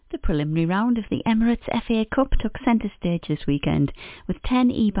preliminary round of the Emirates FA Cup took centre stage this weekend, with 10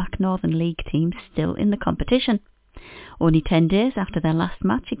 Ebac Northern League teams still in the competition. Only 10 days after their last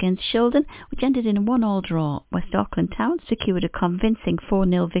match against Shildon, which ended in a 1-1 draw, West Auckland Town secured a convincing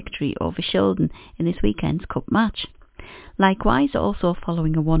 4-0 victory over Shildon in this weekend's cup match. Likewise, also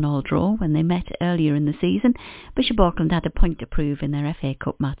following a 1-1 draw when they met earlier in the season, Bishop Auckland had a point to prove in their FA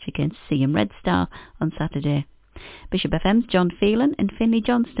Cup match against Seaham Red Star on Saturday. Bishop FM's John Phelan and Finlay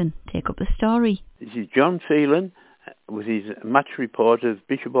Johnston take up the story. This is John Phelan with his match report of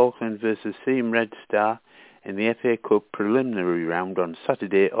Bishop Auckland versus Seaham Red Star in the FA Cup preliminary round on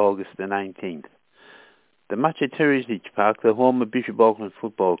Saturday, August the 19th. The match at Heritage Park, the home of Bishop Auckland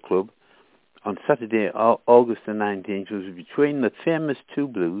Football Club, on Saturday, August the 19th, was between the famous Two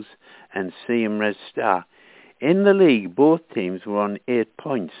Blues and Seaham Red Star. In the league, both teams were on 8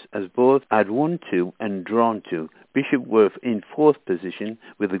 points, as both had won 2 and drawn 2. Bishop were in 4th position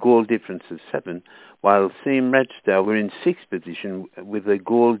with a goal difference of 7, while Seaham Red Star were in 6th position with a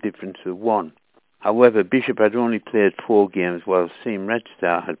goal difference of 1. However, Bishop had only played 4 games, while Seaham Red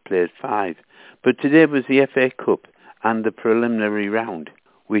Star had played 5. But today was the FA Cup and the preliminary round,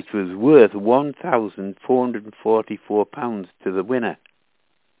 which was worth £1,444 to the winner.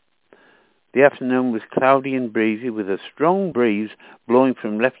 The afternoon was cloudy and breezy, with a strong breeze blowing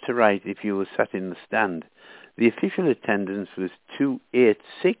from left to right if you were sat in the stand. The official attendance was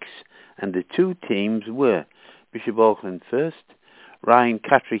 286, and the two teams were Bishop Auckland first, Ryan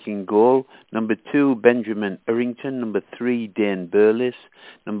Catrick in goal, number 2 Benjamin Errington, number 3 Dane Burles,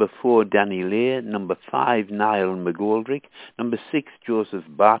 number 4 Danny Lear, number 5 Niall McGoldrick, number 6 Joseph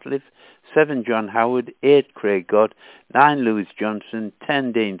Bartlett, 7 John Howard, 8 Craig Gott, 9 Lewis Johnson,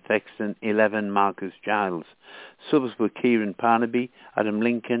 10 Dean Thexton, 11 Marcus Giles. Subs were Kieran Parnaby, Adam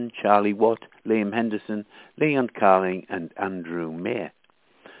Lincoln, Charlie Watt, Liam Henderson, Leon Carling and Andrew Mayer.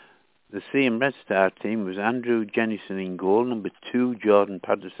 The Seaham Red Star team was Andrew Jennison in goal, number 2 Jordan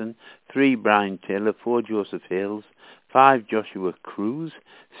Patterson, 3 Brian Taylor, 4 Joseph Hales, 5 Joshua Cruz,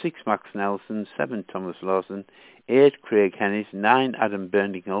 6 Max Nelson, 7 Thomas Lawson, 8 Craig Hennis, 9 Adam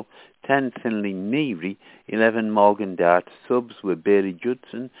Bernicle, 10 Finlay Neary, 11 Morgan Dart. Subs were Bailey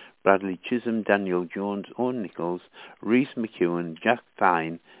Judson, Bradley Chisholm, Daniel Jones, Owen Nichols, Rhys McEwen, Jack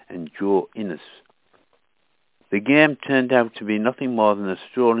Fine and Joe Innes. The game turned out to be nothing more than a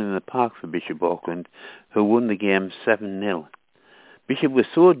stroll in the park for Bishop Auckland, who won the game 7-0. Bishop was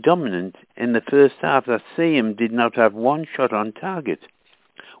so dominant in the first half that Seaham did not have one shot on target,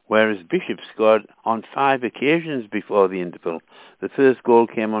 whereas Bishop scored on 5 occasions before the interval. The first goal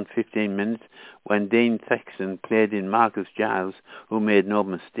came on 15 minutes when Dean Thexton played in Marcus Giles, who made no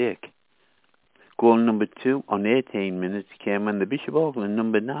mistake. Goal number 2 on 18 minutes came when the Bishop Auckland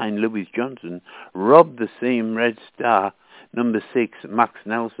number 9, Lewis Johnson, robbed the Seaham Red Star number 6, Max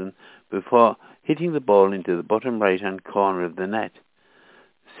Nelson, before hitting the ball into the bottom right-hand corner of the net.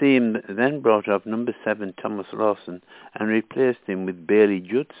 Seaham then brought up number 7, Thomas Lawson, and replaced him with Bailey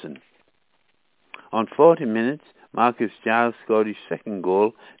Judson. On 40 minutes, Marcus Giles scored his second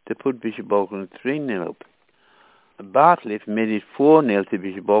goal to put Bishop Auckland 3-0 up. Bartlett made it 4-0 to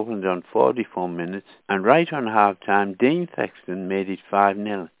Bishop Auckland on 44 minutes, and right on half-time, Dean Thexton made it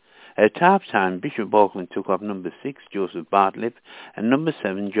 5-0. At half-time, Bishop Auckland took off number 6, Joseph Bartlett, and number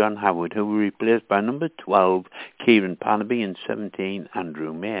 7, John Howard, who were replaced by number 12, Kieran Parnaby, and 17,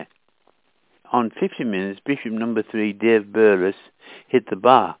 Andrew Mayer. On 50 minutes, Bishop number 3, Dave Burles, hit the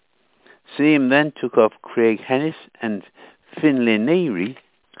bar. Seaham then took off Craig Hennis and Finlay Neary,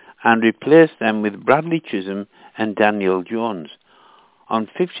 and replaced them with Bradley Chisholm and Daniel Jones. On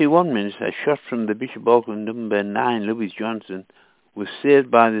 51 minutes, a shot from the Bishop Auckland number 9, Lewis Johnson, was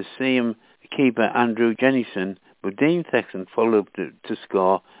saved by the Seaham keeper Andrew Jennison, but Dean Thexton followed up to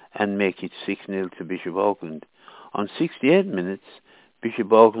score and make it 6-0 to Bishop Auckland. On 68 minutes,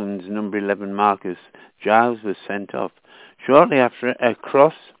 Bishop Auckland's number 11, Marcus Giles, was sent off. Shortly after, a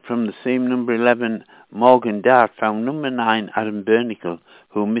cross from the same number 11, Morgan Dart, found number 9, Adam Bernicle,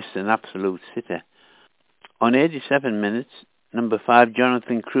 who missed an absolute sitter. On 87 minutes, number 5,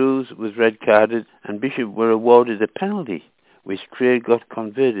 Jonathan Cruz, was red-carded, and Bishop were awarded a penalty, which Craig got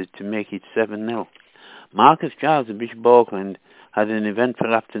converted to make it 7-0. Marcus Giles of Bishop Auckland had an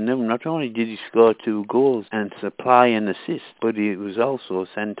eventful afternoon. Not only did he score 2 goals and supply an assist, but he was also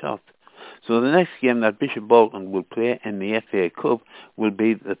sent off. So the next game that Bishop Auckland will play in the FA Cup will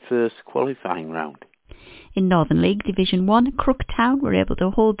be the first qualifying round. In Northern League Division 1, Crook Town were able to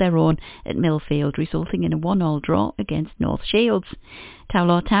hold their own at Millfield, resulting in a 1-1 draw against North Shields.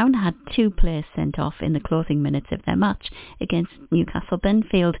 Towlaw Town had 2 players sent off in the closing minutes of their match against Newcastle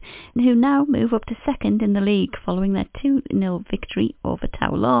Benfield, who now move up to second in the league following their 2-0 victory over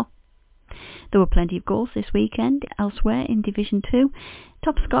Towlaw. There were plenty of goals this weekend elsewhere in Division 2.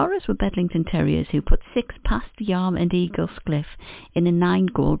 Top scorers were Bedlington Terriers, who put 6 past Yarm and Eaglescliffe in a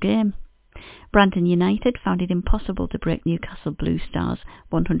 9-goal game. Brandon United found it impossible to break Newcastle Blue Stars'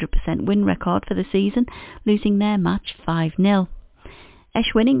 100% win record for the season, losing their match 5-0.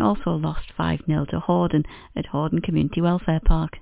 Eschwinning also lost 5-0 to Horden at Horden Community Welfare Park.